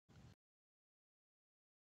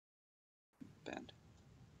bend.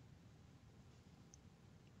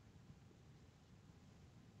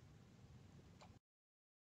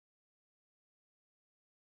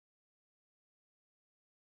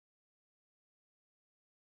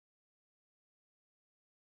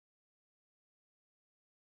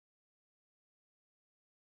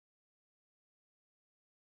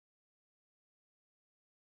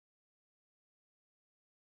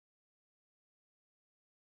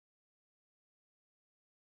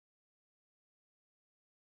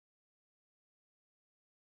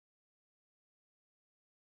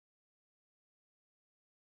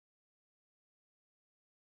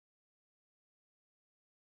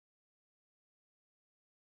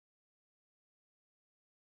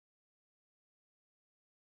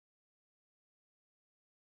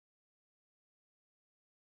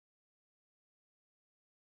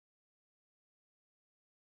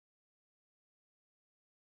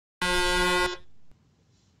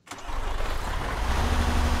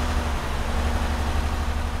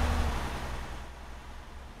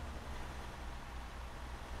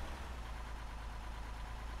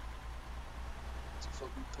 It's a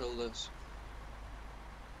fucking pill, this.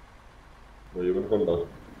 Were you in Honda?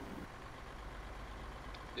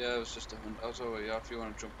 Yeah, it was just a hunt. I was over, yeah, if you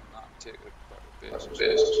want to jump on that and take it back to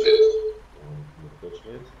base. Dutch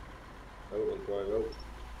mate. Out and drive out.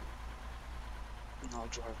 And I'll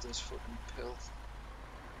drive this fucking pill.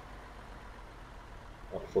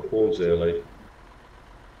 Footholds there, like.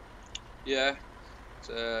 Yeah, it's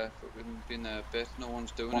fucking been a bit. No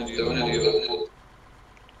one's doing it.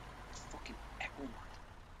 Fucking echo,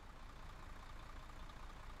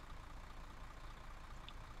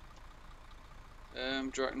 man.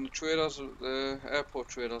 Do you reckon the traders, the airport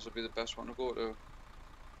traders, would be the best one to go to?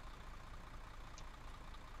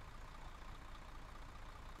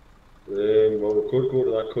 Well, we could go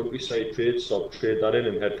to that countryside trade stop, trade that in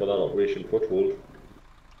and head for that Operation Foothold.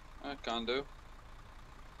 I can do.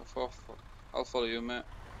 I'll follow you, mate,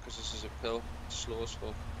 because this is a pill. It's slow as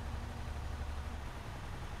fuck.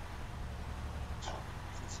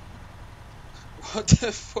 What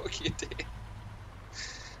the fuck you did?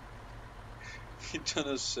 You done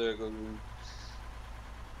a circle.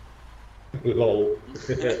 Lol.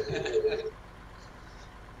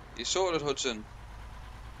 You sorted, Hudson?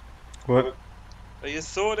 What? Are you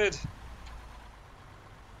sorted?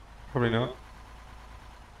 Probably not.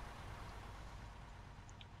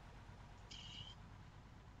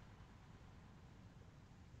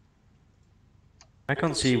 I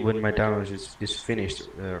can't see when my download is finished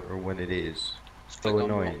or when it is. So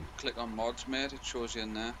annoying. Click on mods, mate. It shows you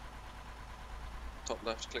in there. Top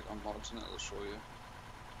left, click on mods and it'll show you.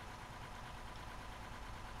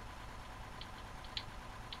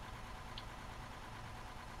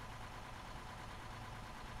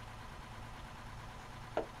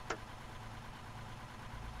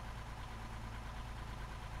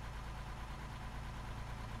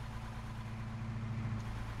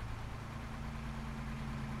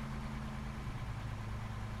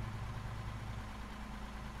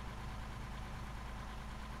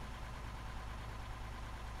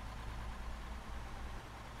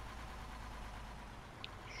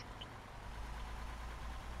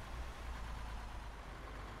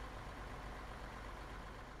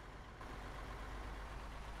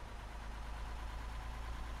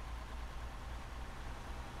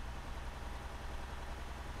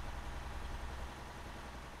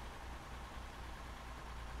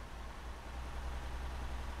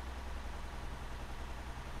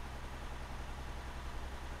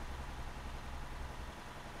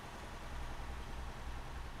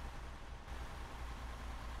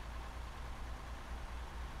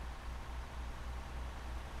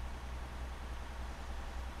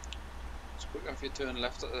 It's quicker if you turn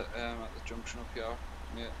left at the junction up here,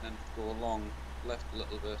 mate, and then go along left a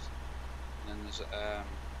little bit, and then there's a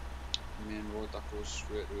main road that goes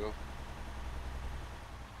straight through.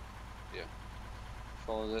 Yeah.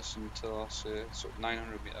 Follow this until I say so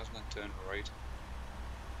 900 meters and then turn right.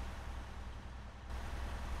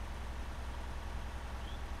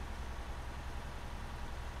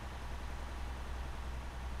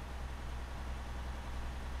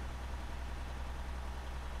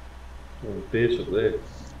 Base up there.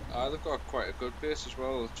 They've got quite a good base as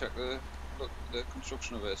well. Check the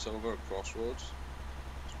construction of it. It's over at Crossroads.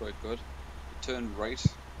 It's quite good. You turn right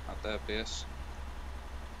at their base.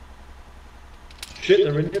 Shit,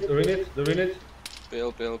 they're in it, they're in it, they're in it.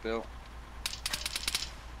 Bail, bail, bail.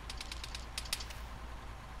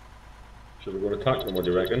 Should we go and attack them, what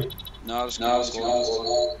do you reckon? No, just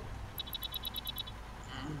go.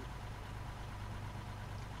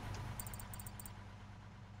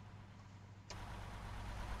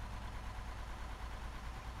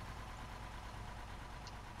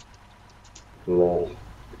 Lol.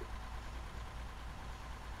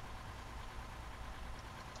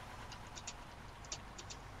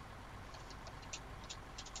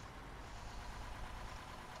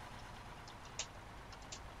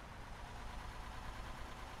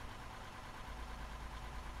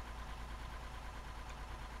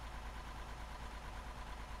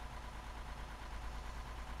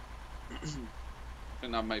 I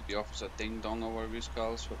think that might be Officer Ding Dong or whatever he's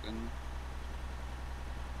called. Fucking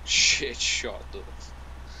shit shot, though.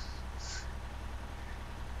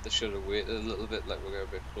 They should have waited a little bit, like we got a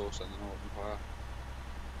bit closer and then open fire.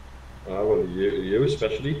 Ah, well, you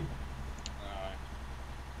especially. Aye.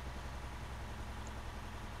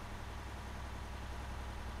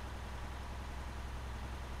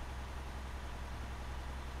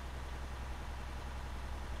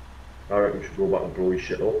 I reckon we should go back and blow his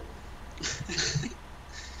shit up.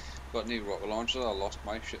 Got any rocket launchers? I lost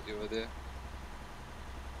my shit the other day.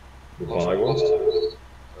 We'll buy one.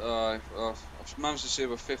 I've managed to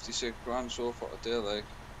save a 56 grand so far today, like.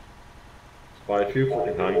 Buy a few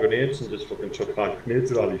fucking hand grenades and just fucking chuck hand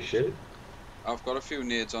grenades at all his shit. I've got a few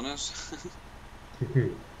nades on us.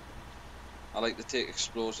 I like to take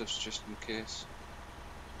explosives just in case.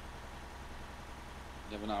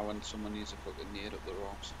 You never know when someone needs a fucking nade up the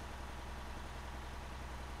rocks.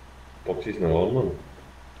 Boxy's not on, man.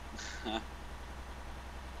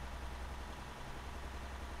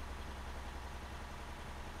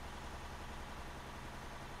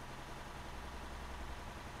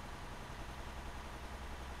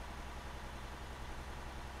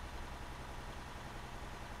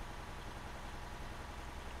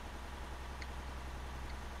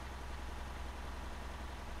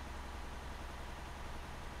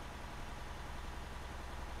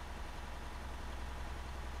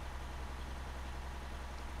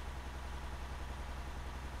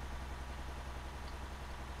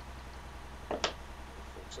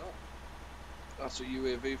 What's up? That's a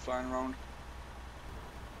UAV flying around.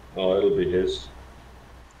 Oh, it'll be his.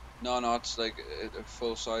 No, it's like a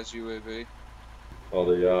full-size UAV. Oh,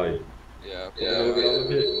 the eye. Yeah, The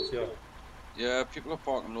vehicles, yeah. yeah. People are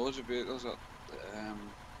parking loads of vehicles at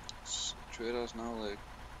traders now, like,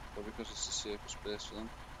 probably because it's the safest place for them.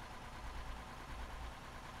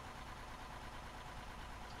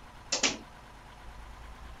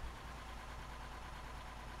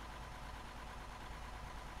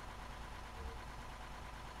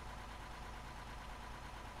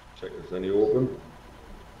 Check if there's any open.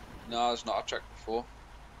 No, there's not. I checked before.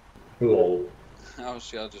 Lol.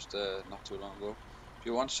 Obviously, I just not too long ago. If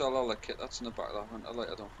you want to sell all the kit that's in the back of that hunter,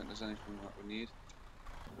 like, I don't think there's anything that we need.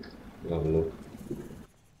 We'll have a look.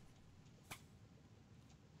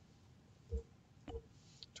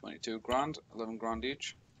 22 grand, 11 grand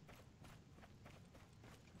each.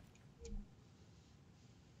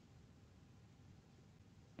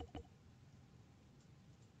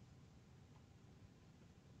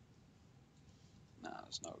 Nah,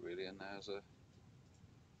 there's not really in there, is there?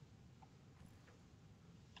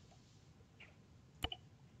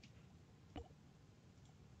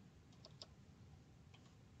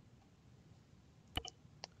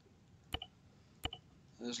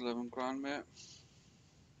 There's 11 grand, mate.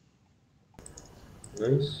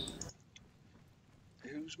 Nice.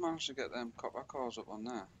 Who's managed to get them copper cars up on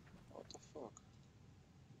there? What the fuck?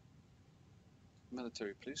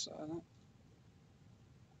 Military police, that, isn't it?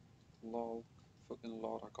 Lol. Fucking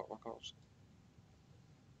lord, I copper cars.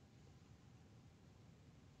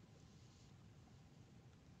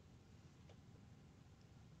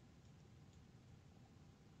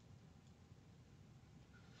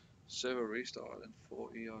 Server restarted in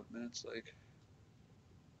 40 odd minutes, like.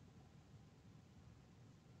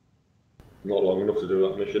 Not long enough to do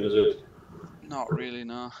that mission, is it? Not really,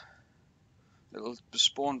 no. It'll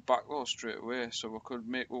spawn back though straight away, so we could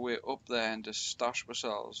make our way up there and just stash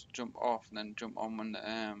ourselves, jump off, and then jump on when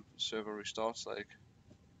the server restarts, like.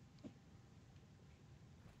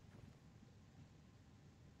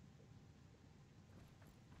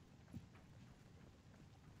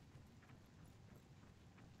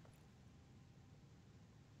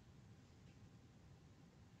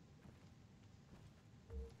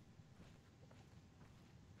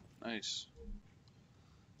 Nice.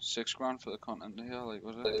 6 grand for the content here, like,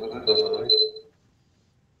 was it?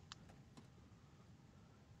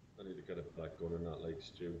 I need to get a black gun in that, like,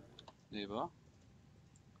 stew. There you are.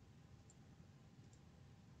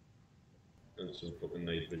 And some fucking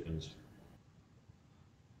night visions.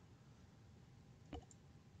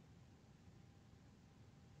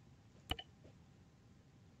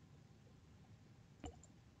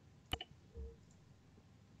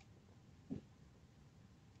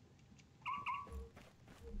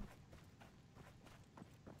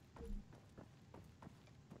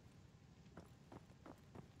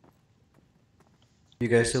 You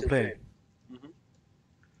guys still playing?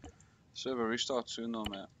 Server restart soon though,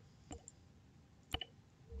 mate.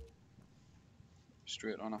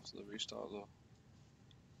 Straight on after the restart though.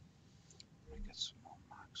 Let me get some more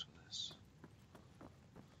max for this.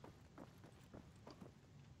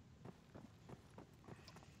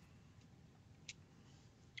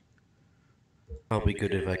 I'll be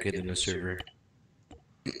good if I get in the server.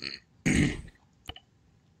 What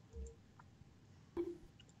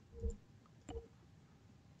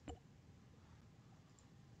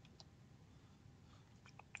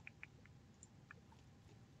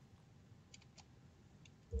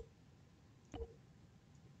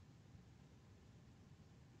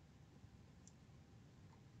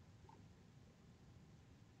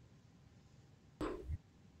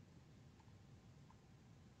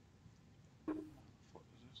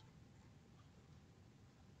is it?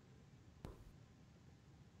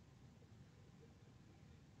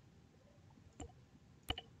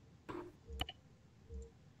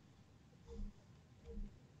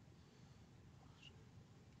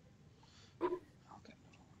 I'll get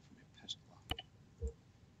another one from your pistol.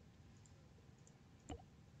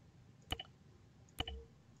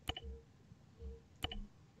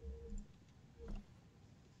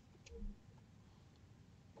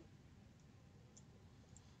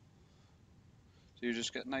 So you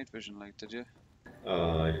just get night vision, like, did you?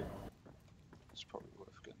 Aye. It's probably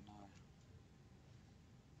worth getting now.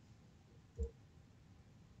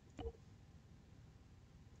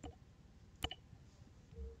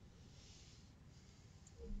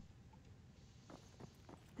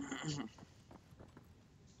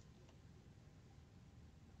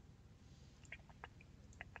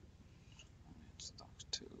 Stocks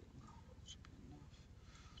too. Should be enough.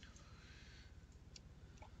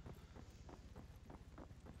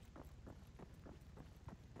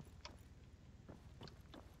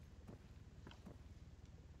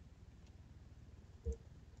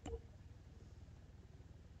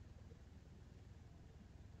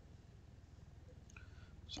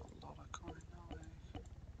 It's a lot of coin now, eh?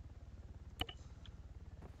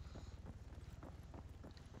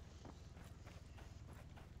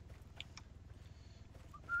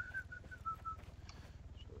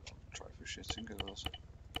 So I'll try for shits and giggles.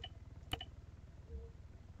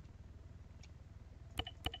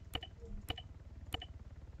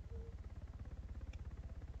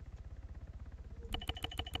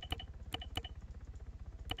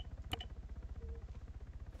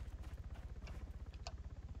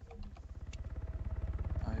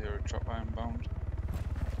 I hear a drop iron bound.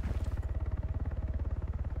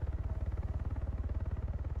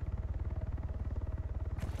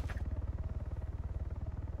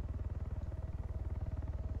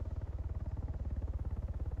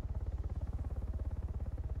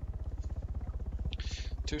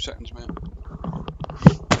 Two seconds, mate.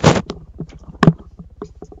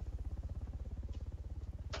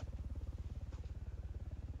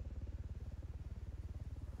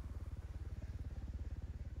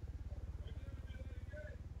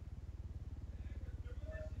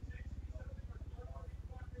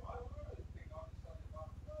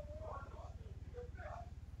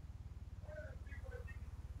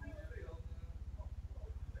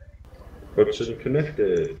 Hudson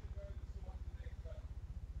connected.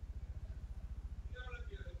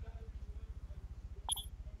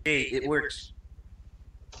 Hey, it works.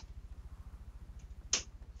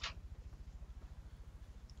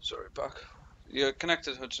 Sorry, back. You're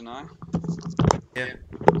connected, Hudson, aye? Yeah.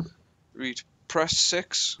 Read. Press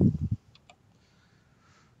 6.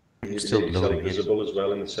 I'm You still make yourself loading in. visible as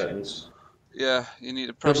well in the settings. Yeah, you need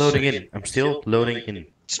to Still press loading 6. in. I'm still loading in.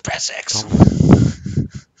 Just press 6.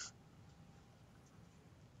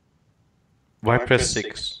 Why press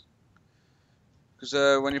 6?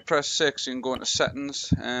 Because when you press 6, you can go into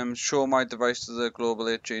settings, show my device to the global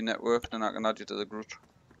 8G network, then I can add you to the group.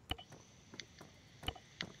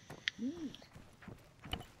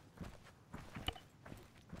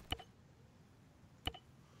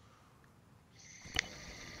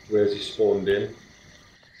 Where's he spawned in?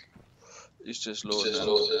 He's just loading in.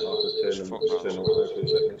 I'll have to Just turn fucking off around. for 2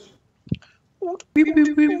 seconds. Beep,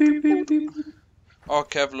 beep, beep, beep, beep, beep. Oh,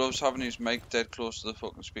 Kev loves having his mic dead close to the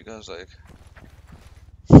fucking speakers, like.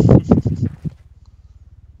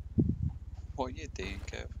 What are you doing,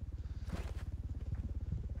 Kev?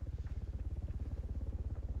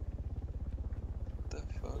 The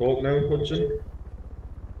fuck? Talk now, Hudson.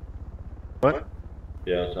 What?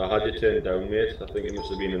 Yeah, so I had you turned down, mate. I think it must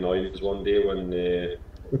have been annoying one day when that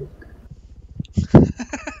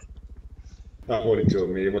only told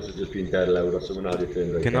me. It must have just been dead loud or something. I had you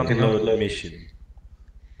turned right Cannot down. load mission.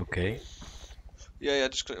 Okay. Yeah,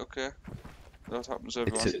 just click OK. That happens to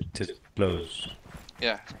everyone. It's closed.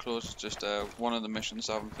 Yeah, it's close. It's just one of the missions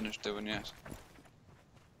I haven't finished doing yet.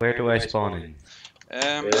 Where do I spawn in?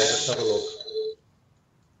 Let's have a look.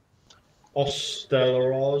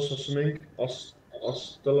 Ostellaros or something?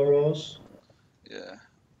 Ostellaros? Yeah.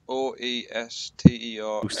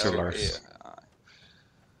 Oesteerla. Oosterlars.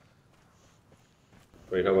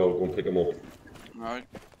 Right, how about we go and pick him up? Alright.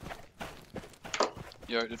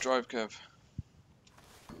 You out to drive, Kev?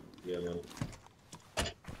 Yeah, man.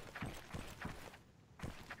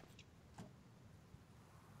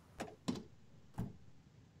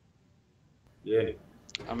 Yeah.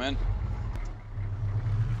 I'm in.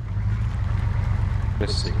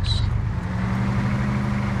 Press 6.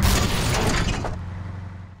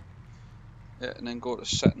 Yeah, and then go to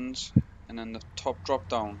settings, and then the top drop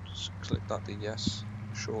down, just click that to yes,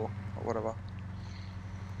 sure, or whatever.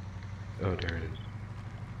 Oh, there it is.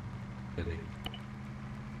 Really?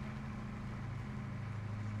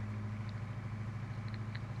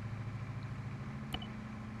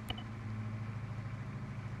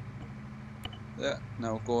 Yeah,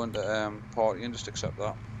 now go into party and just accept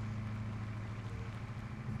that.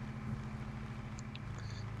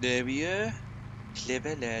 There we are.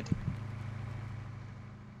 Clever lad.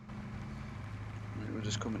 Right, we're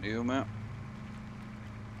just coming to you, mate.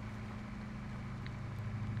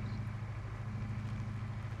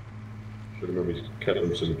 Should have maybe kept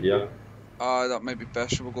him some gear. That might be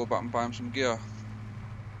best. Should we go back and buy him some gear?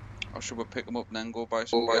 Or should we pick him up and then go buy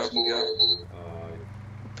some gear? Aye.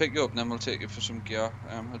 We'll pick you up and then we'll take you for some gear,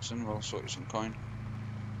 Hudson. We'll sort you some coin.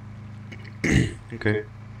 Okay.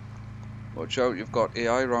 Watch out, you've got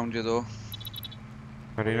AI around you though.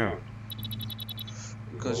 How do you know?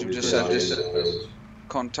 Because you've just said this.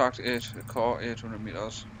 Contact a car 800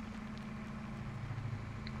 meters.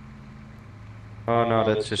 Oh no,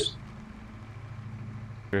 that's just...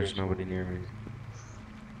 There's nobody near me.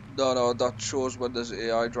 No, that shows when there's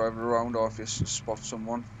AI driving around or if you spot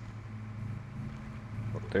someone.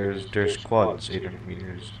 There's quads 800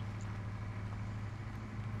 meters.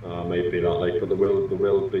 Maybe that, like, but there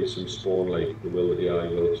will be some spawn, like, there will, yeah,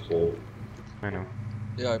 will spawn. I know.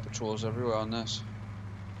 AI patrols everywhere on this.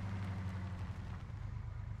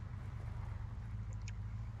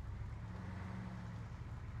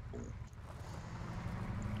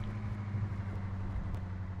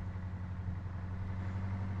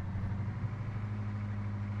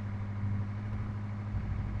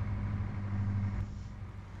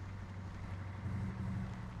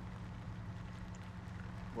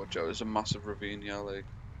 Watch out, there's a massive ravine here, like,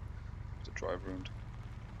 to drive around.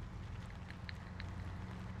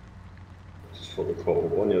 Just fucking crop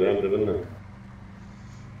up on your end, isn't it?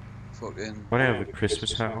 Fucking. Why do I have a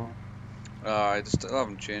Christmas hat on? I still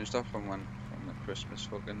haven't changed that from the Christmas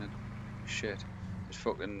fucking shit. It's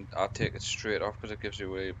fucking. I take it straight off because it gives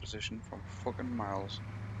you a position from fucking miles.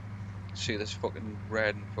 See this fucking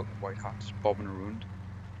red and fucking white hat just bobbing around.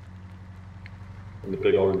 And the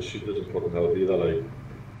big orange sheet doesn't fucking help either, like.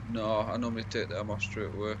 No, I normally take them off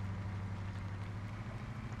straight away.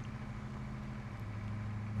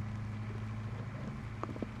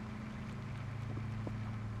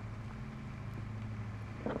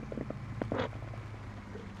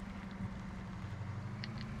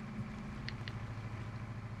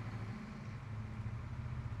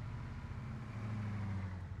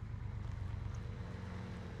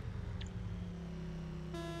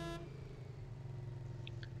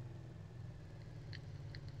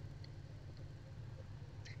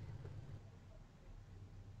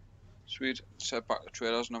 Sweet, set back the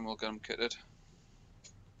trailers and then we'll get them kitted.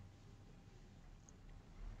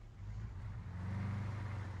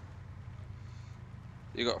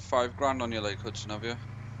 You got 5 grand on your leg, Hudson, have you?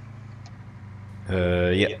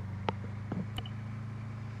 Yeah.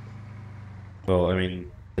 Well, I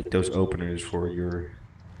mean, like those openers for your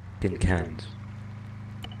tin cans.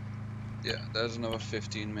 Yeah, there's another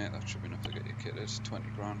 15, mate. That should be enough to get you kitted. 20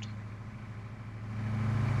 grand.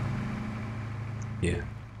 Yeah.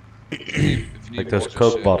 If you need Like more, those just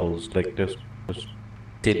Coke say. bottles, like those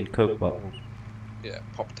tin Coke bottles. Yeah,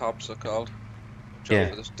 pop tabs are called. Watch Yeah. out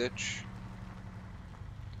for this ditch.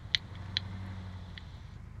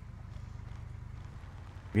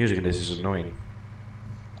 Music in this is annoying.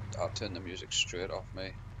 I'll turn the music straight off,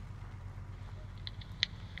 mate.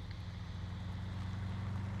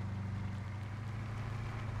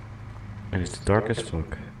 And it's dark as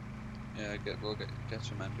fuck. Yeah, we'll get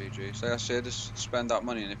some NVGs. Like I say, just spend that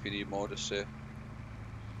money, and if you need more, just say.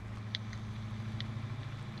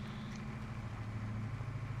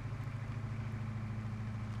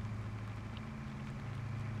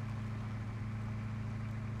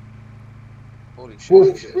 Holy shit!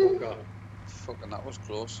 Woof, fucker. Fucking that was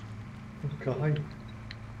close. Okay.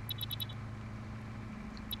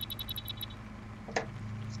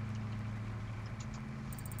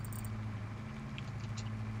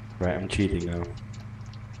 Right, I'm cheating now.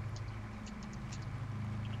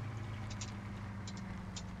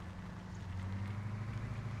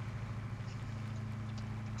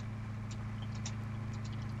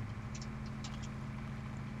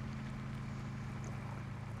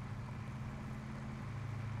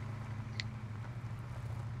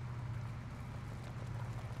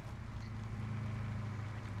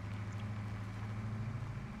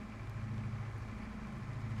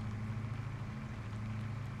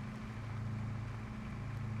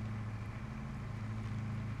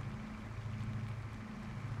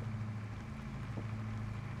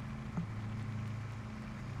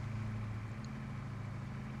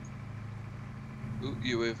 Ooh,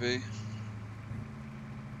 UAV.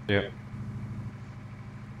 Yeah.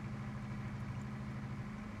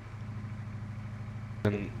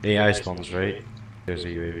 And AI spawns, right? There's a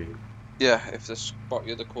UAV. Yeah, if they spot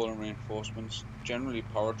you, they call in reinforcements. Generally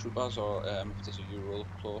paratroopers, or if there's a Ural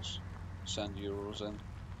close, send Urals in.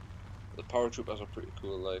 The paratroopers are pretty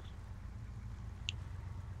cool, like.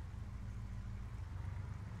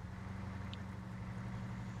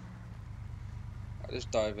 I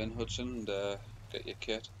just dive in, Hudson, and get your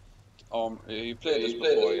kit. You played this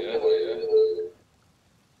before, yeah?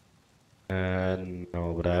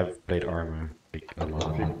 No, but I've played Arma like a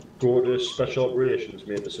lot. If you go to special operations,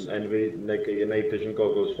 mate, there's some envy, like your night vision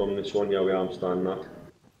goggles from this one, yeah, we understand that.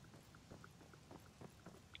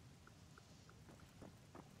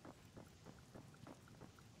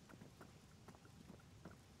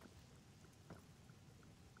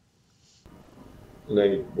 And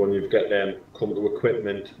then when you get them, come to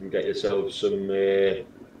equipment and get yourself some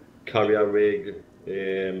carrier rig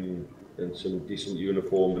and some decent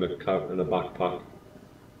uniform and a backpack.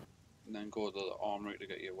 And then go to the armory to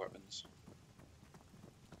get your weapons.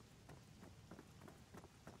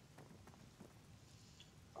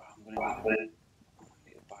 Oh, I'm gonna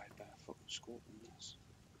need to buy a better fucking scope in this.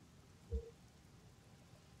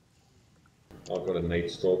 I've got a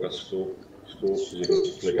Night Stalker scope, so you can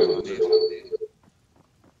flick out with it.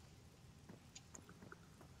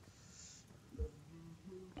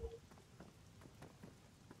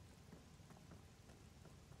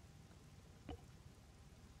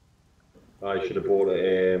 I should have bought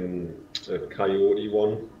a Coyote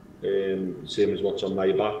one, same as what's on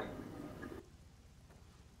my back.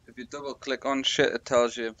 If you double click on shit, it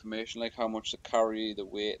tells you information like how much they carry, the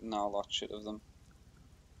weight, and all that shit of them.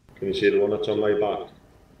 Can you see the one that's on my back?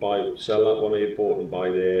 Sell that one you bought and buy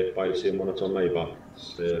the same one that's on my back.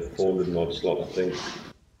 It's 400 mod slot, I think.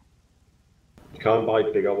 You can buy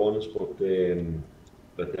bigger ones, but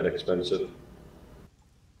they're expensive.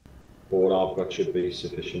 But what I've got should be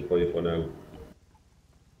sufficient for you for now.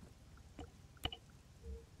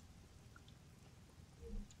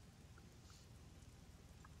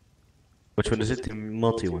 Which one is it? The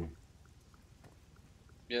multi one?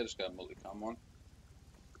 Yeah, just got a multicam one.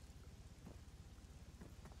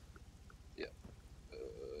 Yeah,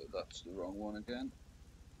 that's the wrong one again.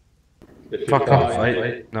 If you Fuck off,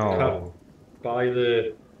 right? No. Buy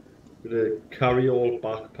the carry-all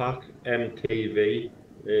backpack MTV.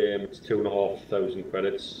 It's 2,500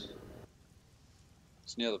 credits.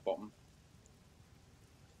 It's near the bottom.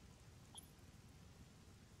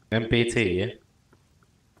 MPT, yeah?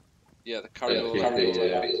 Yeah, the carry-all.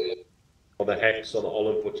 Yeah. Or the hex or the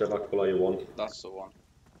olive, whichever colour you want. That's the one.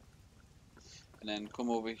 And then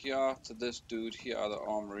come over here to this dude here, the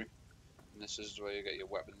armory. And this is where you get your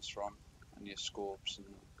weapons from. And your scopes and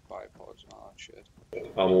bipods and all that shit.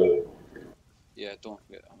 Ammo. Yeah, don't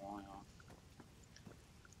forget ammo, yeah.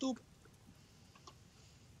 Doop.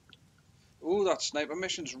 Ooh, that sniper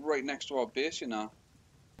mission's right next to our base, you know.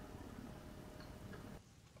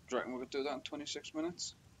 Do you reckon we could do that in 26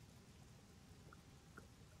 minutes?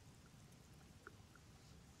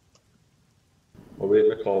 I'll wait in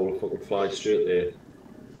the car, we'll fucking fly straight there. Do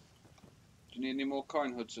you need any more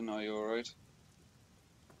coin, Hudson? Are you alright?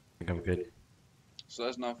 I think I'm good. So let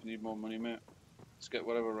us know if you need more money, mate. Let's get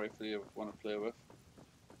whatever rifle you want to play with.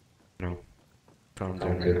 No. I'm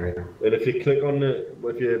doing good right now. And if you click on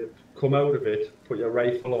if you come out of it, put your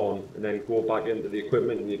rifle on, and then go back into the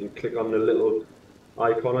equipment, and you can click on the little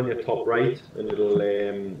icon on your top right, and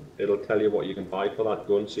it'll tell you what you can buy for that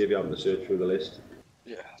gun, save you having to search through the list.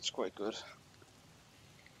 Yeah, that's quite good.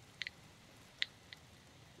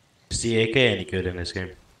 Is the AK any good in this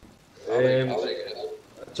game?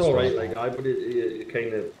 It's alright, like but you're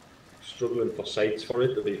kind of struggling for sights for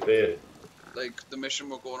it, to be fair. Like the mission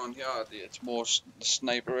we're going on here, it's more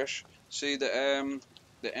sniperish. See the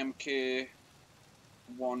MK1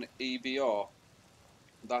 EBR.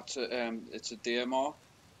 That's it's a DMR.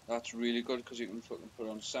 That's really good because you can fucking put it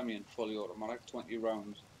on semi and fully automatic, 20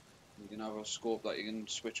 rounds. You can have a scope that you can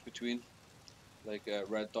switch between, like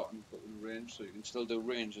red dot and fucking range, so you can still do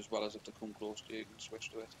range as well as if they come close to you, you can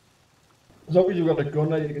switch to it. As long as you've got a gun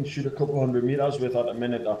that you can shoot a couple 100 meters with at a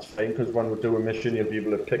minute, that's fine, because when we do a mission, you'll be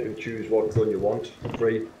able to pick and choose what gun you want for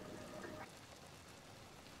free.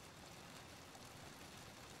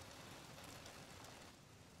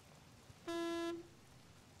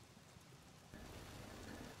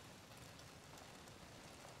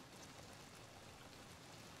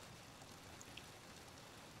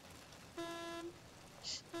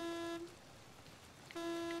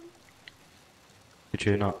 Did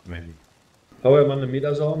you not, maybe? However, man, the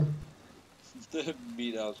meters on. The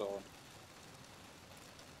meters on.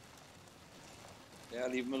 Yeah,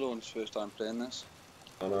 leave him alone, it's his first time playing this.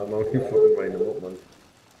 I know, man, you fucking wind them up, man.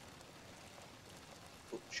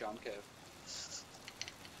 Fucking Sean Kev. It's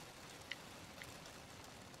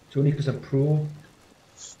only because I'm pro.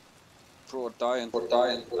 Pro dying. I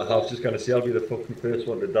was just going to say, I'll be the fucking first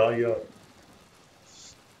one to die, yeah.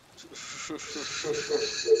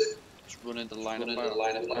 Just run into the line of fire.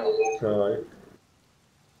 Alright.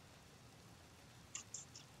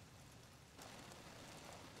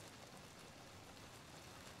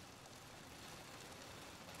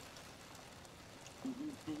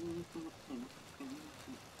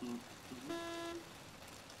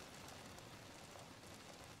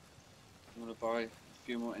 I'm gonna buy a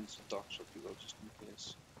few more instant docks for people just in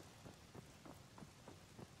case.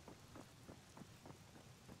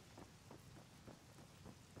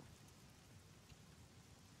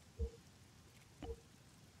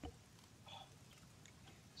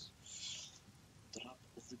 Drop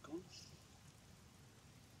of the gun.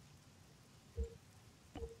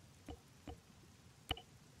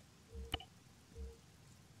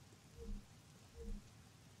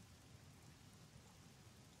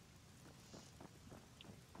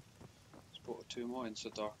 Bought 2 more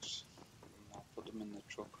instant docks and I'll put them in the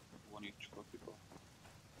truck, 1 each for people.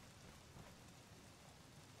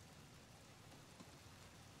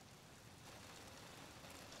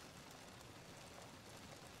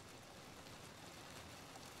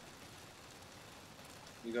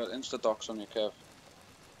 You got insta docks on your Kev?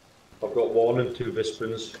 I've got 1 and 2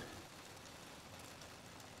 Vispins.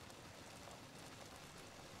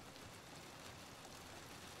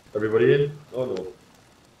 Everybody in? Oh no.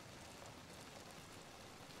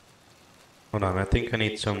 Hold on, I think I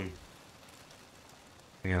need something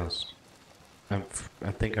else. I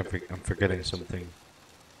think I'm forgetting something.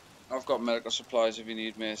 I've got medical supplies if you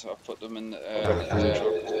need, mate. I've put them in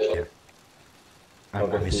the Yeah.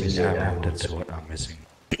 I'm missing ammo, that's what I'm missing.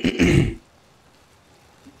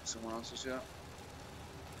 Someone else's, yeah.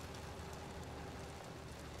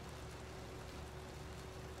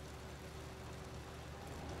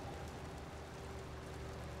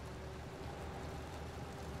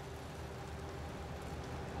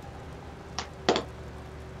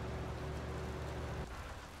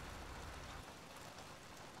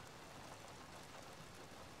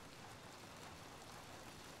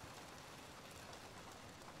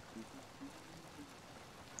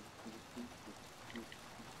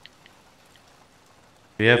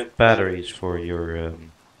 Do you have batteries for your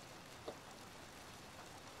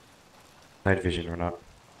night vision or not?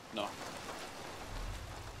 No. You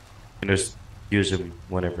can just use them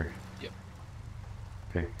whenever. Yep.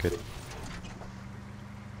 Okay, good. If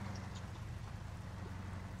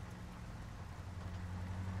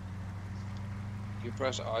you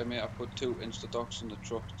press I, mate, I put 2 insta docks in the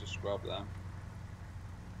truck, just grab them.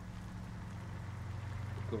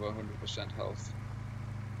 Cover 100% health.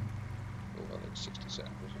 Over like 67%.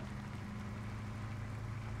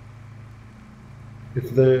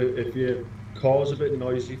 If your car's a bit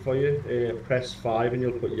noisy for you, press 5 and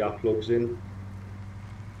you'll put your plugs in.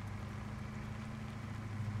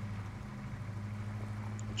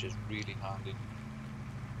 Which is really handy.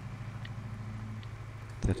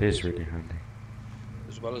 That is really handy.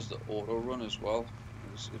 As well as the auto run as well.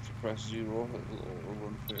 If you press 0, it will auto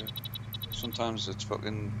run for you. Sometimes it's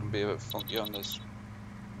fucking can be a bit funky on this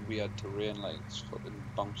weird terrain, like it's fucking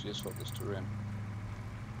bouncy as fuck, this terrain.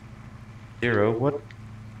 0, what?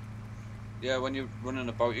 Yeah, when you're running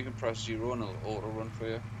about you can press 0 and it'll auto run for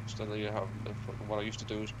you. Instead of you having to fucking, what I used to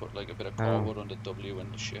do is put like a bit of cardboard under W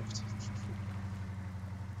and the shift.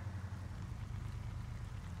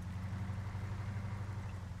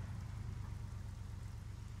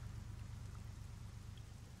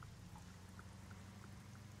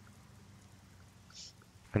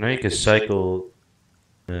 I know you can cycle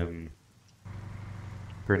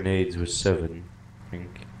grenades was 7, I think.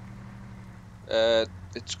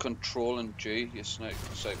 It's Control and G. You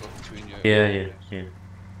cycle between your. Yeah.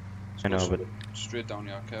 Let's I go know, but straight down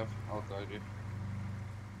your curve. I'll guide you.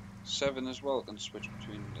 7 as well can switch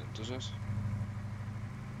between. Does it?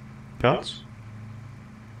 shots?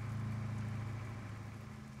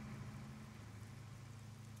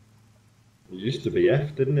 It used to be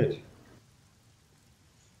F, didn't it?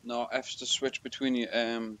 No, F's to switch between your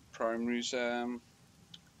primaries.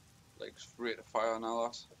 Like rate of fire and all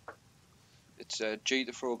that. It's G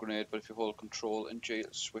to throw a grenade, but if you hold Control and G,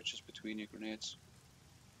 it switches between your grenades.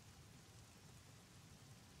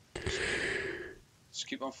 Just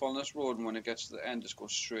keep on following this road, and when it gets to the end, just go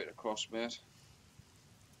straight across, mate.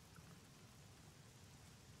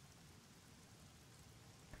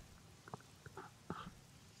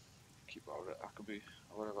 Keep out of it, Ackerby,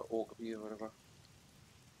 or whatever, Oakerby, or whatever.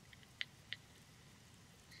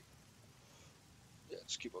 Yeah,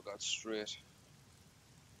 just keep our guard straight.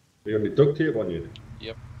 You only duct tape on you?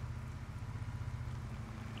 Yep.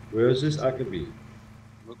 Where is this Ackerby?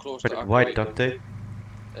 We're close to But Ackerby. white duct tape?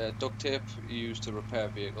 Duct tape you use to repair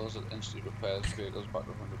vehicles. It instantly repairs vehicles back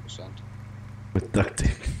to 100%. With duct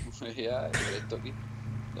tape. Yeah, ducky.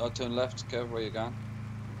 No, turn left, Kev, where you going?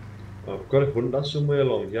 I've got a hunter somewhere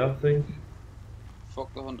along here, I think.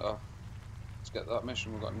 Fuck the hunter. Let's get that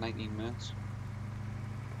mission. We've got 19 minutes.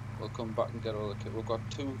 We'll come back and get all the kit. We've got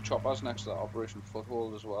 2 choppers next to that Operation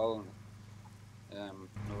Foothold as well, and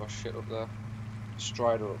another shit up there.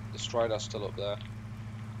 The Strider's still up there.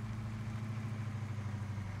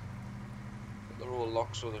 But they're all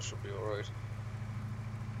locked, so they should be alright.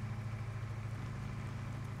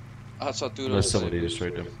 That's our dude. Unless somebody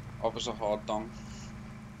destroyed them. Officer Hard Dong.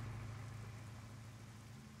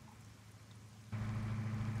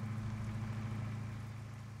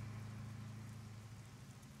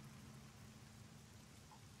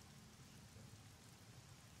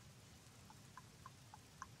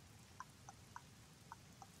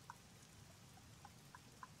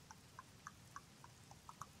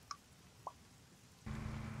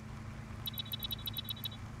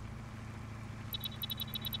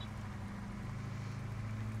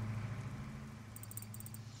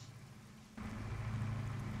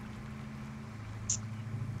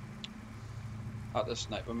 At the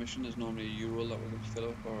sniper mission, there's normally a Ural that we can fill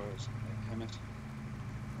up, or a Hemet,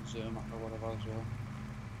 Zermatt, or whatever as well.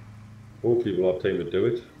 Hopefully we'll have time to do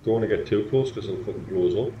it. Don't want to get too close because it'll fucking blow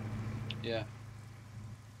us up. Yeah.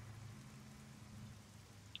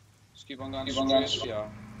 Just keep on going straight, yeah.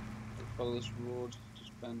 Follow this road,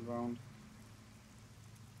 just bend round.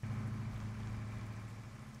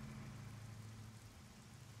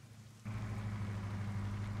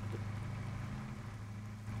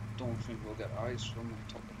 Don't think we'll get eyes from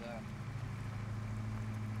the top of there.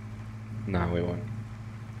 Nah, we won't.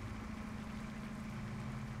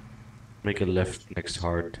 Make a left next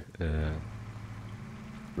hard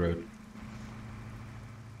road.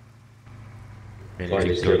 Finally,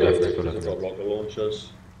 Anything go left, go left. got rocket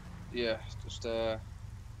launchers. Yeah, just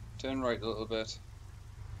turn right a little bit.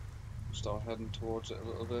 Start heading towards it a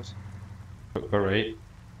little bit. Alright.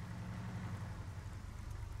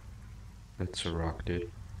 That's a rock,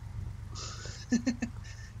 dude.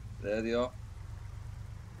 There they are.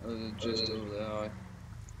 Oh, they're just over there. Aye.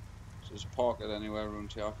 So just park it anywhere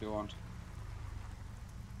around here if you want.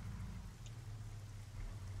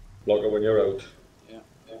 Block it when you're out. Yeah.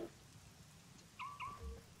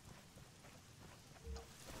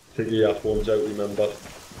 Take your earphones out, remember.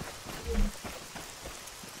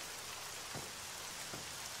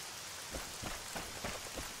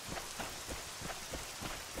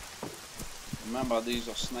 Remember, these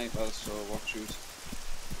are snipers, so watch out.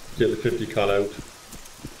 Take the 50 cal out.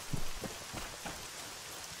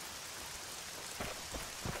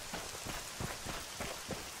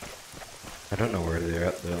 I don't know where they're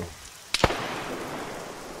at though.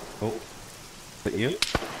 Oh, is that you?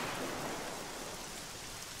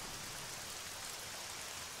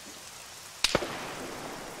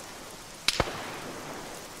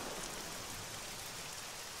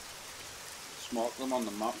 Mark them on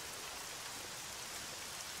the map.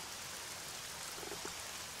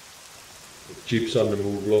 The Jeep's on the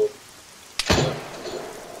move, look.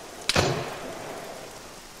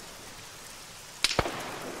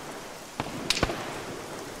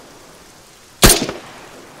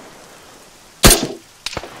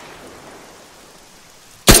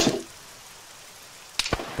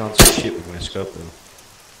 Can't see shit with my scope though.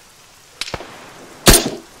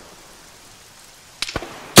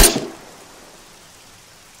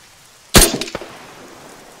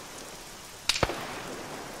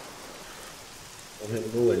 I'm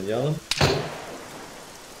hitting rolling, yellow.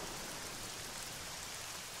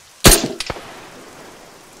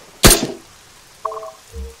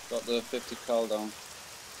 the 50 cal down.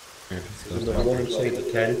 Yeah, There's another one inside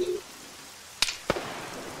the tent.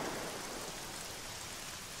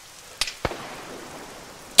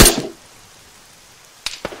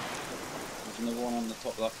 There's another one on the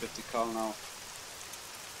top of that 50 cal now.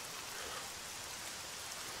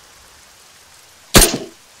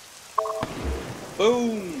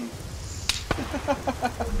 Boom!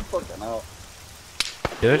 Fucking hell.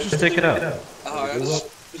 Did I just take it out? Oh, I just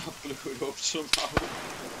blew it up somehow.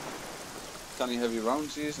 Canny heavy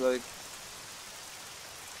rounds these, like.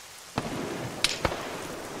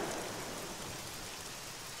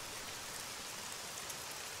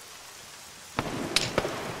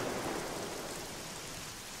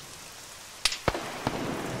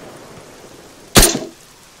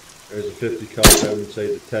 There's a 50 cal down inside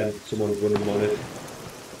the tent. Someone's running on it.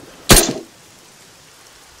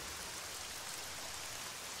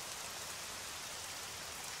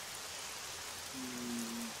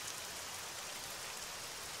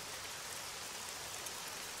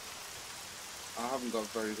 I haven't got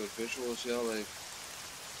very good visuals here, like.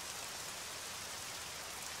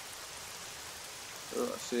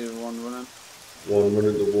 Oh, I see one running. One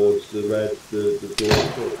running towards the red, the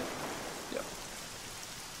door. Yep.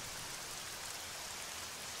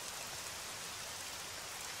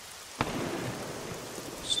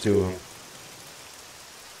 Stew him.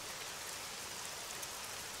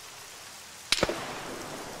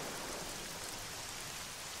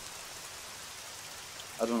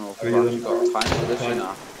 I don't know if we've actually got time for this, you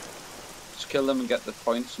know. Just kill them and get the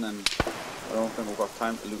points, and then I don't think we've got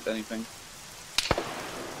time to loot anything.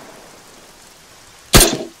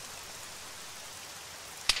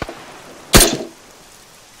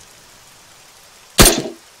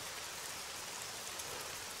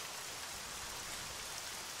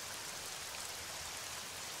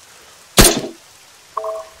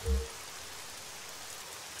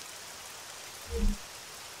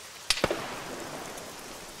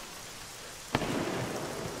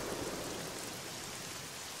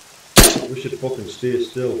 We should fucking stay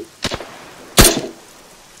still.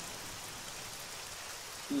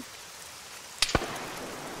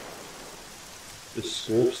 This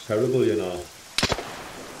scope's terrible, you know.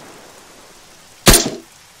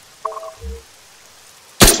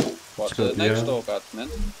 What's the next door guard's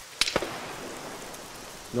meant?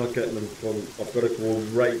 Not getting them from. I've got to go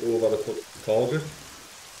right over the fucking target.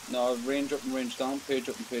 No, range up and range down, page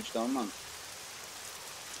up and page down, man.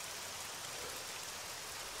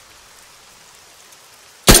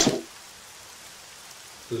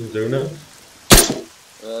 Doesn't do nothing.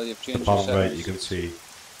 Well, you've changed your Bottom right, settings. you can see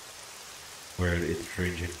where it's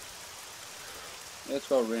ranging. Yeah, it's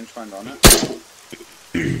got a rangefinder on it.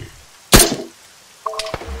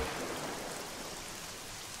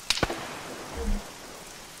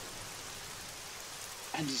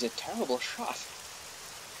 And he's a terrible shot.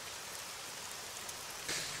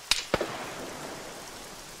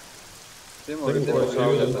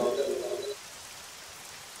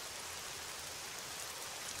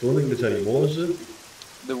 Don't think there's any more, is there?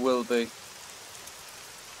 There will be.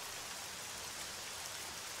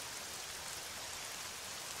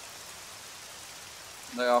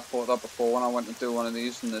 Like I thought that before when I went to do one of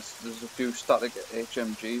these, and there's a few static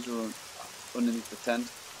HMGs underneath the tent.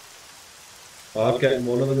 I'm getting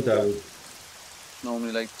one of them down.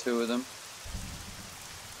 Normally like 2 of them.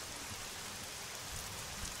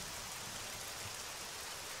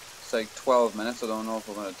 It's like 12 minutes, I don't know if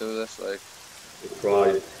we're going to do this, like. We'll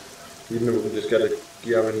try. Even if we can just get a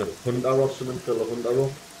gear in the hunter or something, fill the hunter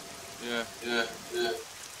up. Yeah. Do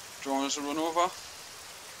you want us to run over?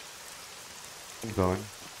 I'm going.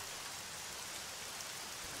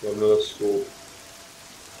 Got another scope.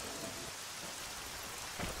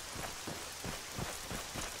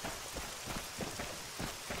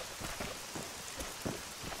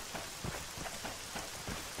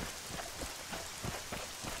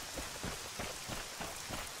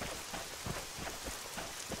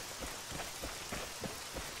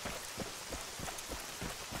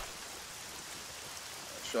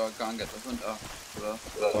 Sure, I can't get the hunter.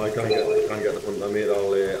 I can't get the hunter, mate.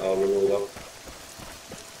 I'll run over.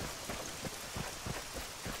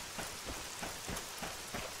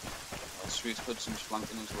 Oh, sweet, Hudson's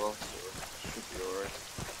flanking as well, so it should be alright.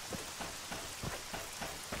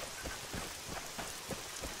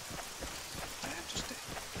 Damn, just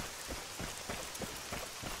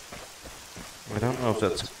I don't know if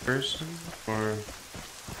that's a person or.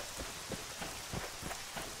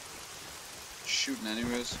 shooting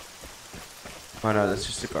anyways. Oh no, that's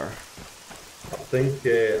just a car. I think.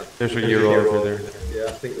 There's a Euro over there. Yeah,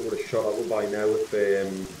 I think they would have shot over by now if there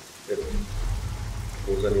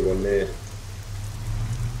was anyone there.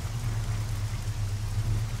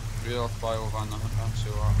 Real fly over on the hunt and see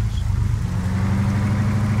what happens.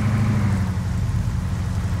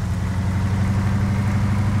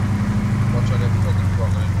 Watch out, every fucking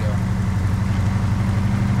throttle in here.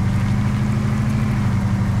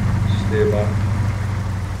 Stay back.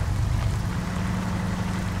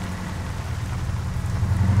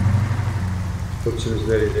 Hudson's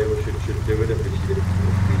nearly there, we should do it if he's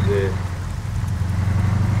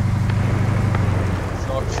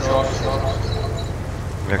Short.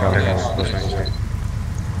 Look out, listening.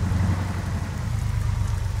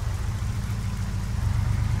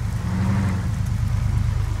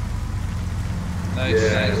 Nice.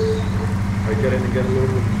 Yes. I get in and get a load of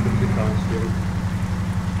them as quick as you can still.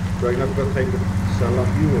 Do you reckon I've got time to sell that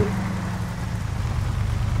fuel?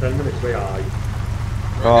 10 minutes way high.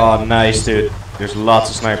 Oh, nice, dude. There's lots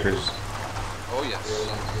of snipers. Oh yes.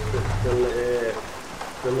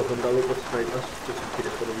 Still looking down with snipers, just in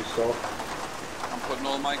case when we start. I'm putting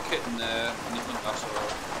all my kit in the hunter, so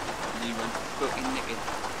you went fucking nicking.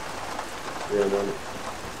 Yeah, man.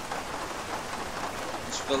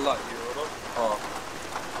 Just fill that euro up. Oh.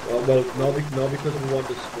 Well, no, because we want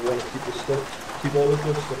to keep the stuff, keep all the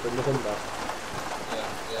good stuff in the hunter.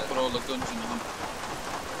 Yeah. Put all the guns in the hunter.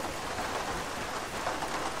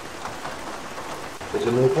 There's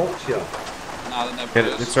a no box here. Nah, there never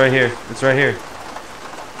is. It's right here. It's right here.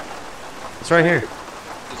 It's right here.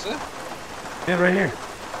 Is it? Yeah, right here.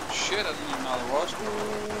 Shit, I didn't even know there was.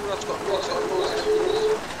 Ooh, that's got lots of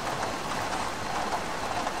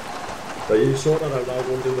So you sort that out, I'll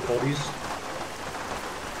go and do the bodies.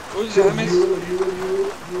 Who's that, miss? You.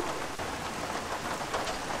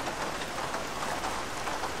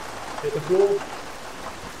 Hit the floor.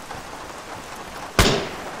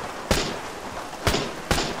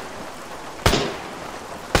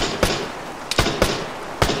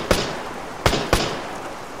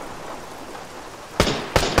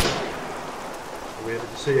 Where did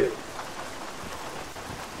you see it?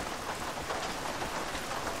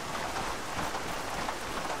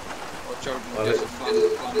 Watch out, I'll there's a flank.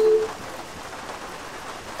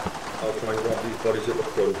 I'll try and grab these bodies at the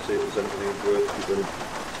front, see if there's anything worth keeping.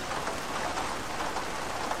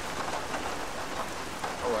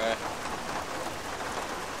 Oh, yeah.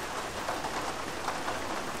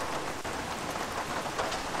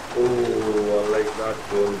 Oh, I like that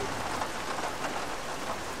gun.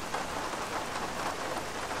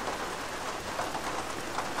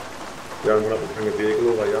 Yeah, I'm gonna have to bring a vehicle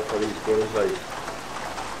over here for these guns, like.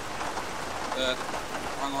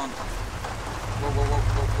 Hang on. Whoa.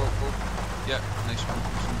 Yeah, nice one.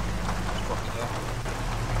 Spot it there.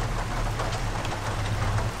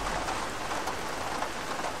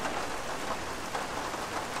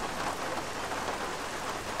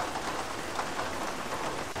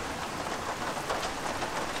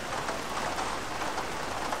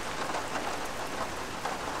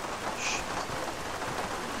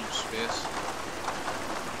 Space.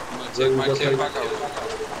 I'm gonna take my kit back out.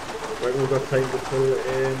 Right, we've got time to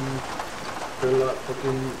fill that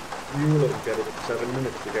fucking mule up and get it 7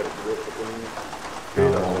 minutes to get it to the fucking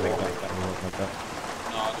trailer. No, I don't like that. No, I don't think so.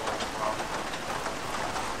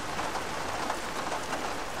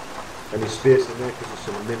 Any space in there because there's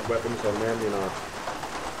some mint weapons on them, you know.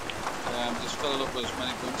 Just fill it up with as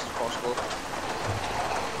many guns as possible.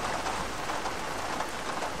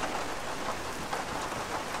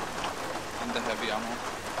 And the heavy ammo.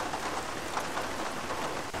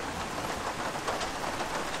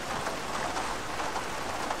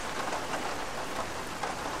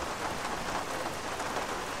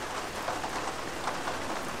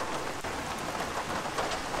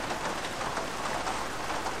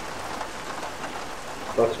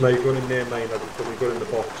 That's my gun in there, mine. I just put my gun in the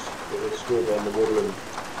box with the scope on the woodland.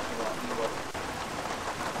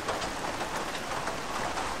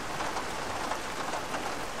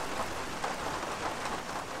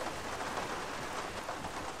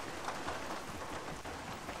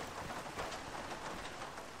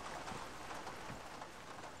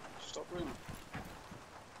 Stop running.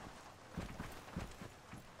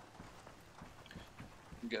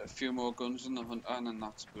 Get a few more guns in the hunter and then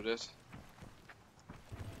that's about it.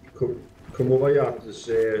 Come over here, there's,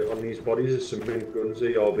 on these bodies there's some mint guns,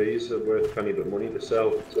 ERBs that are worth kind of money to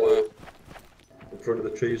sell. In front of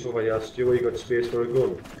the trees over here, Stu, you got space for a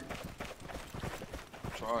gun?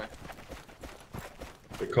 Try.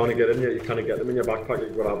 You can't get in here, you can't get them in your backpack,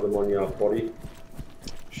 you've got to have them on your body.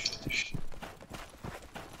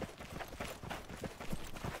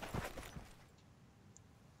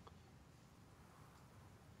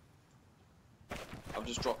 I've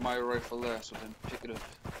just dropped my rifle there so then pick it up.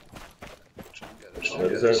 Try and get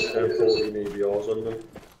it. There's M14 EBRs on them.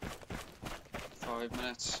 5 5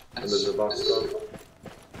 minutes. And there's a Vasta.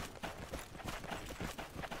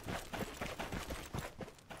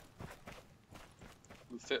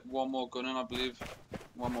 We fit one more gun in, I believe.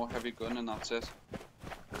 One more heavy gun, and that's it.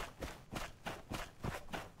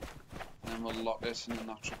 And then we'll lock it, and then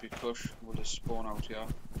that should be cush. We'll just spawn out here.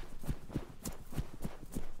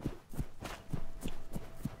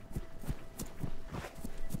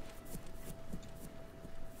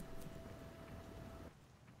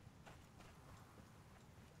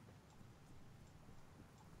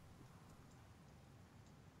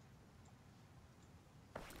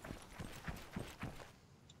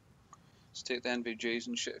 Take the NVGs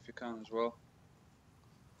and shit if you can as well.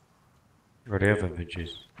 Already have NVGs.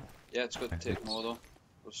 Yeah, it's good to take more though.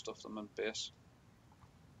 We'll stuff them in base.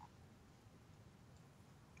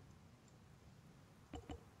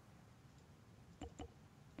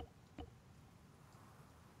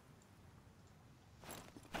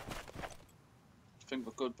 I think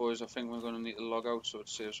we're good, boys. I think we're going to need to log out so it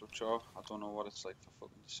saves with char. I don't know what it's like for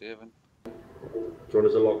fucking saving. Do you want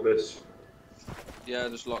us to lock this? Yeah,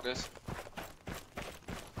 just lock it.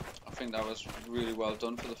 I think that was really well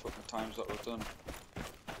done for the fucking times that were done.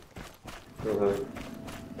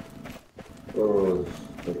 Oh,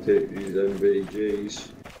 I'll take these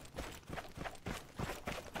NVGs.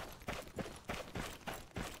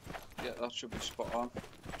 Yeah, that should be spot on.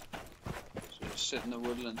 So just sit in the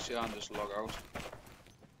woodlands here and just log out.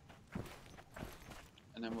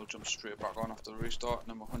 And then we'll jump straight back on after the restart, and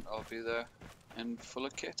then my hunter will be there and full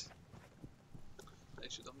of kit.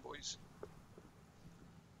 Nicely done, boys.